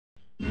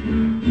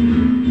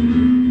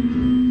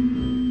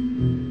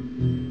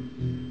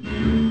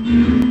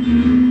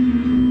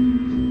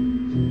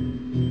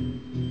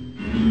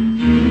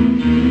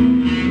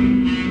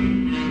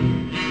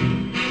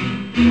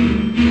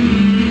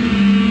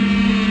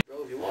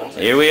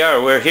Here we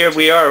are.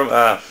 We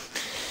are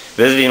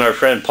visiting our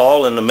friend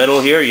Paul in the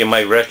middle here. You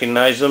might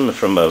recognize him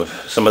from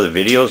some of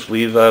the videos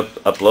we've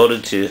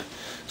uploaded to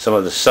some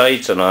of the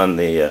sites. And on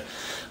the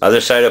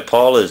other side of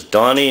Paul is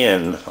Donnie,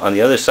 and on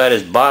the other side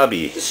is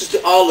Bobby. This is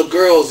to all the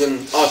girls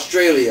in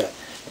Australia.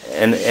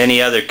 And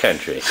any other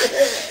country.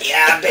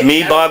 Yeah,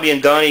 Me, Bobby,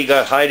 and Donnie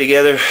got high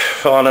together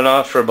on and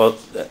off for about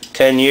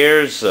 10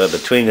 years.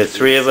 Between the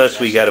three of us,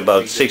 we got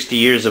about 60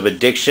 years of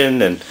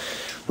addiction, and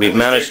we've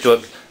managed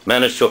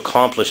to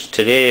accomplish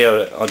today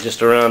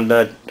just around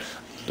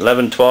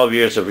 11, 12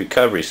 years of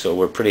recovery. So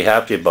we're pretty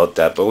happy about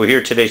that. But we're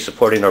here today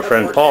supporting our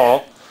friend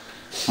Paul.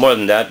 More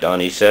than that,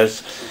 Donnie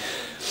says,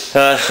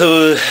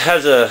 who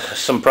has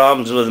some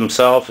problems with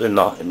himself, and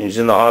he's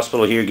in the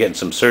hospital here getting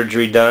some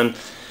surgery done.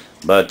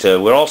 But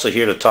we're also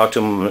here to talk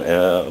to him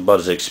about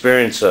his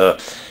experience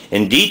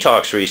in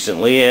detox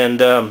recently,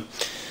 and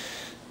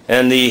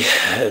the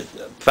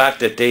fact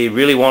that they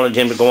really wanted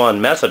him to go on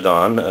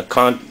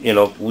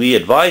methadone. We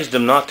advised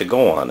him not to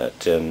go on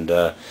it, and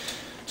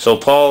so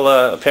Paul,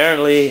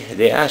 apparently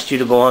they asked you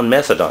to go on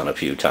methadone a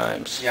few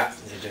times. Yeah,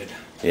 they did.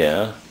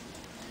 Yeah.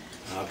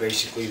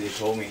 Basically, they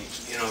told me,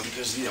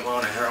 because of the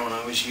amount of heroin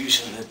I was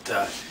using,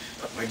 that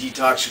my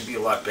detox would be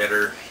a lot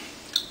better,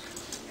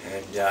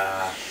 and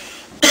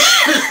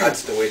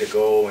that's the way to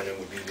go, and it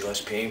would be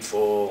less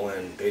painful,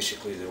 and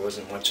basically there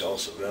wasn't much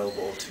else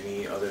available to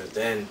me other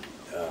than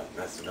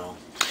methadone.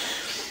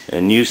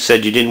 And you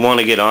said you didn't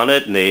want to get on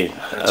it, and they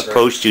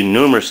approached you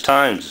numerous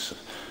times.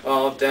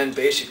 Well, then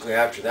basically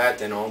after that,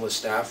 then all the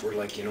staff were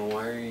like, it's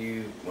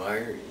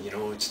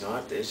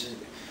not,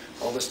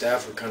 all the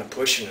staff were kind of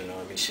pushing it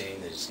on me,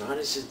 saying that it's not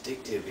as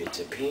addictive, it's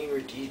a pain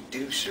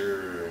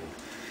reducer, and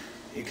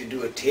you can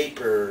do a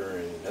taper,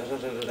 and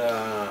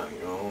da-da-da-da-da, and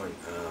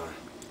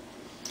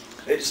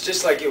it's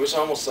just like, it was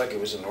almost like it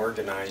was an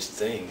organized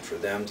thing for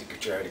them to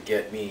try to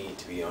get me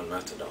to be on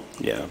methadone.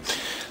 Yeah.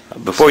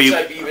 Since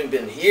I've even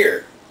been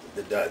here,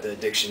 the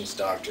addictions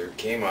doctor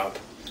came up.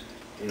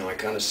 I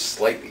kind of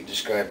slightly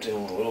described to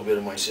him a little bit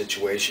of my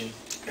situation,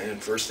 and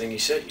first thing he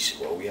said,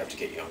 well, we have to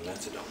get you on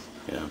methadone.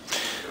 Yeah.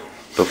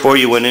 Before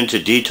you went into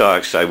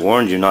detox, I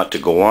warned you not to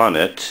go on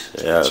it.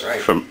 That's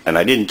right. And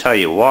I didn't tell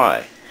you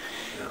why.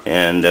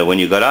 And when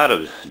you got out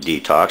of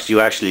detox,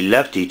 you actually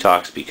left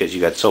detox because you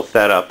got so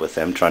fed up with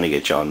them trying to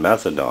get you on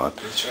methadone.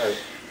 That's right.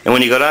 And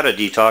when you got out of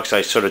detox,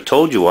 I sort of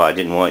told you why I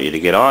didn't want you to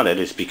get on it.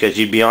 It's because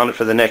you'd be on it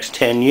for the next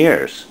 10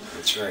 years.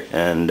 That's right.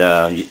 And,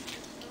 on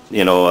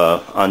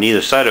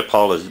either side of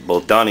Paul is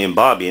both Donnie and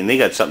Bobby, and they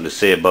got something to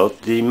say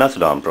about the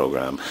methadone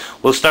program.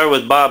 We'll start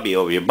with Bobby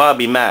over here.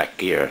 Bobby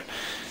Mack here.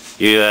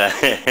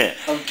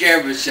 I'm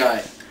camera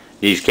shy.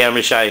 He's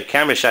camera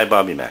shy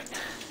Bobby Mack.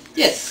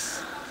 Yes.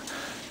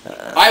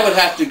 I would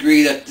have to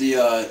agree that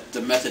the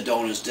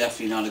methadone is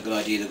definitely not a good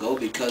idea to go,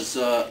 because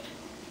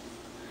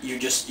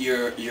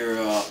you're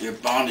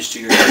bondage to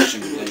your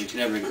addiction.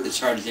 It's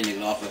hard to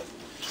get off it,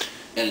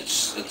 and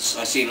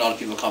I see a lot of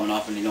people coming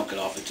off and they don't get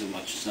off it too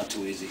much. It's not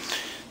too easy.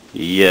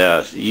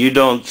 Yeah, you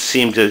don't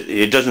seem to.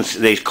 It doesn't.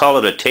 They call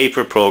it a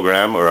taper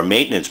program or a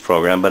maintenance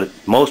program, but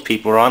most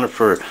people are on it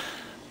for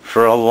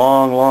a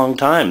long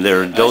time.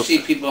 I see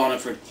people on it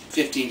for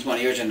 15,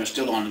 20 years and they're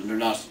still on it.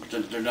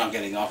 They're not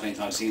getting off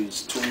anytime soon.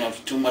 It's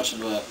too much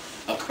of a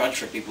crutch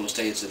for people to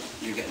stay.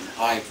 You're getting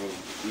high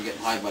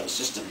by the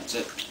system. That's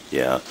it.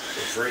 Yeah.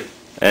 For free.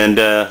 And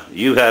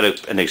you had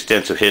an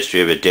extensive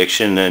history of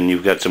addiction, and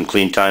you've got some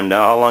clean time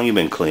now. How long you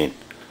been clean?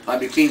 I've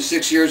been clean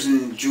 6 years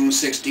in June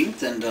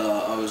 16th, and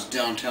I was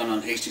downtown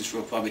on Hastings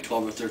for probably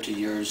 12 or 13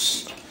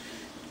 years,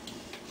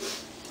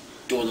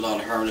 doing a lot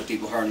of harm to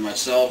people, harming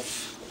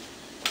myself,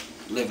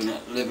 living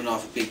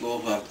off of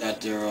people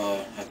at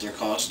their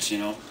cost,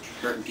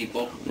 hurting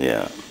people.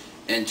 Yeah.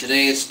 And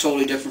today it's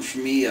totally different for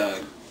me.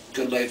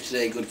 Good life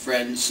today, good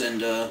friends,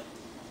 and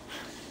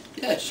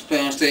yeah, just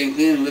plan on staying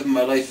clean and living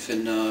my life.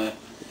 And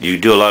you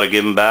do a lot of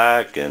giving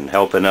back and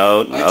helping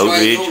out and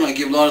outreach. I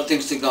give a lot of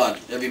thanks to God.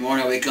 Every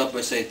morning I wake up,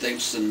 I say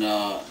thanks, and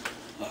I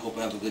hope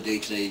I have a good day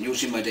today. And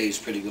usually my day is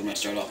pretty good when I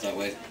start off that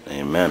way.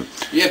 Amen.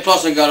 Yeah,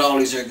 plus I got all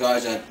these other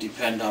guys that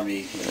depend on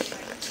me.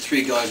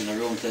 3 guys in a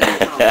room today.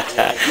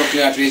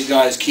 Looking after these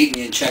guys, keep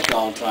me in check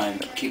all the time,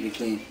 keep me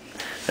clean.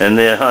 And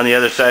on the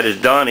other side is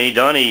Donnie.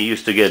 Donnie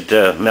used to get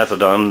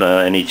methadone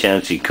any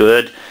chance he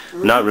could.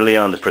 Not really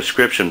on the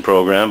prescription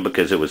program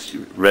because it was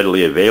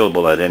readily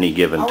available at any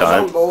given time. I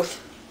was on both.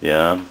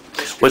 Yeah.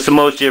 What's the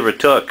most you ever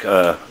took?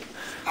 I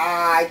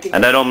think.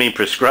 And I don't mean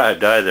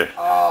prescribed either.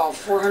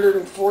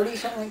 440,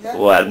 something like that.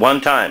 Well, at one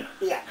time?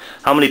 Yeah.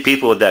 How many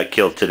people would that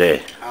kill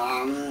today?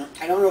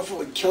 I don't know if it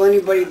would kill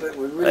anybody, but it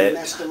would really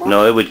mess them up.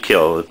 No, it would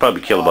kill. It would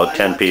probably kill about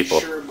 10 people.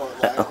 I'm not sure about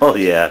that. Oh,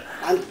 yeah.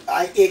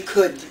 It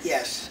could,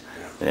 yes.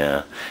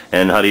 Yeah.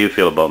 And how do you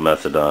feel about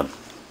methadone?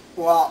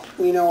 Well,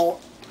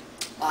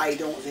 I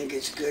don't think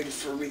it's good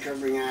for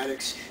recovering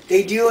addicts.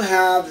 They do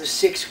have the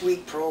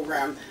 6-week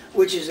program,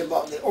 which is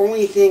about the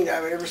only thing that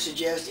I would ever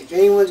suggest. If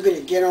anyone's going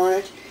to get on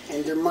it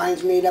and their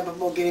mind's made up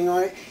about getting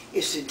on it,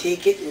 is to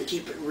take it and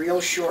keep it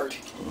real short.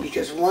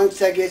 Because once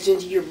that gets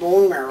into your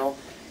bone marrow,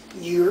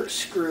 you're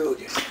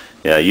screwed.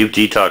 Yeah, you've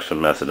detoxed from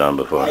methadone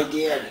before. I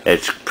did.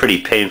 It's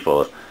pretty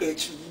painful.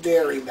 It's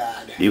very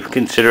bad. You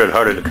consider it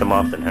harder to come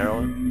off than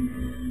heroin?